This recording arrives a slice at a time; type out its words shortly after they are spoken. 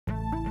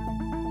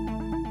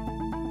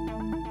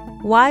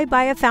Why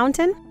buy a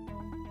fountain?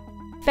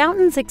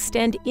 Fountains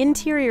extend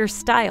interior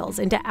styles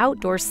into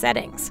outdoor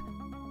settings.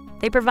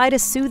 They provide a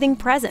soothing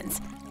presence.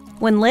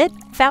 When lit,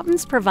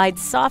 fountains provide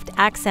soft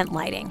accent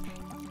lighting,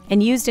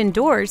 and used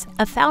indoors,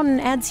 a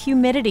fountain adds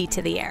humidity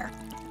to the air.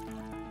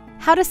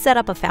 How to set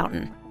up a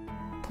fountain.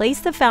 Place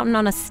the fountain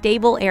on a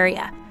stable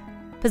area.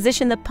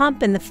 Position the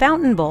pump in the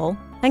fountain bowl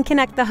and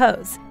connect the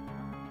hose.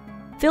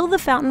 Fill the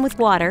fountain with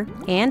water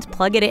and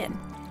plug it in.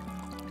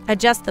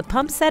 Adjust the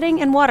pump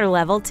setting and water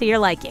level to your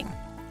liking.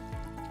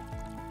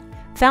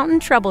 Fountain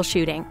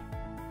troubleshooting.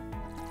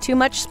 Too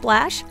much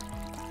splash?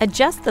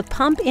 Adjust the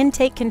pump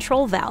intake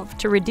control valve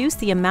to reduce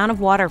the amount of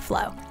water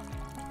flow.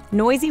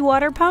 Noisy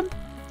water pump?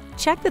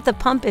 Check that the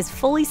pump is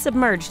fully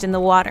submerged in the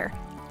water,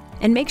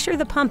 and make sure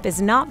the pump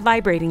is not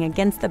vibrating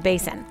against the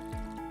basin.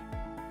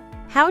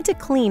 How to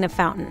clean a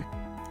fountain.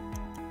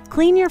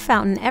 Clean your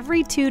fountain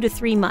every 2 to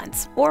 3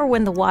 months or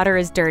when the water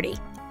is dirty.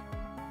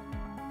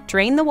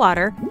 Drain the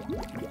water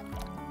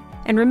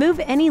and remove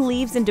any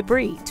leaves and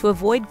debris to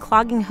avoid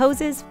clogging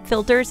hoses,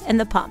 filters, and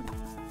the pump.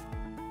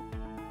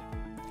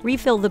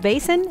 Refill the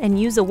basin and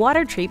use a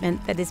water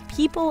treatment that is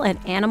people and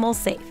animal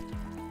safe.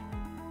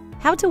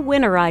 How to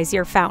winterize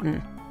your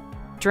fountain.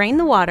 Drain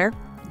the water,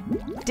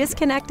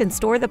 disconnect and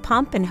store the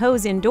pump and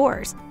hose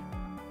indoors.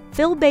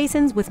 Fill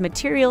basins with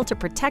material to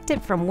protect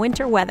it from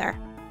winter weather,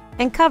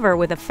 and cover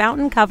with a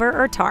fountain cover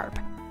or tarp.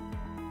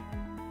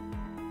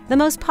 The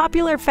most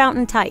popular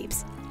fountain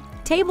types.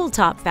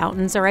 Tabletop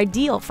fountains are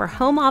ideal for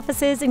home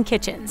offices and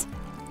kitchens.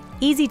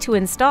 Easy to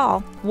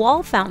install,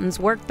 wall fountains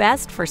work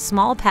best for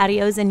small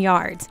patios and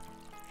yards.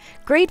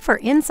 Great for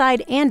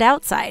inside and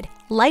outside,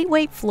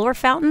 lightweight floor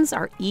fountains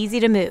are easy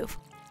to move.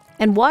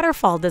 And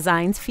waterfall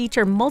designs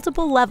feature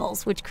multiple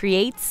levels which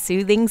create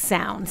soothing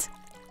sounds.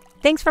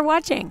 Thanks for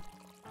watching.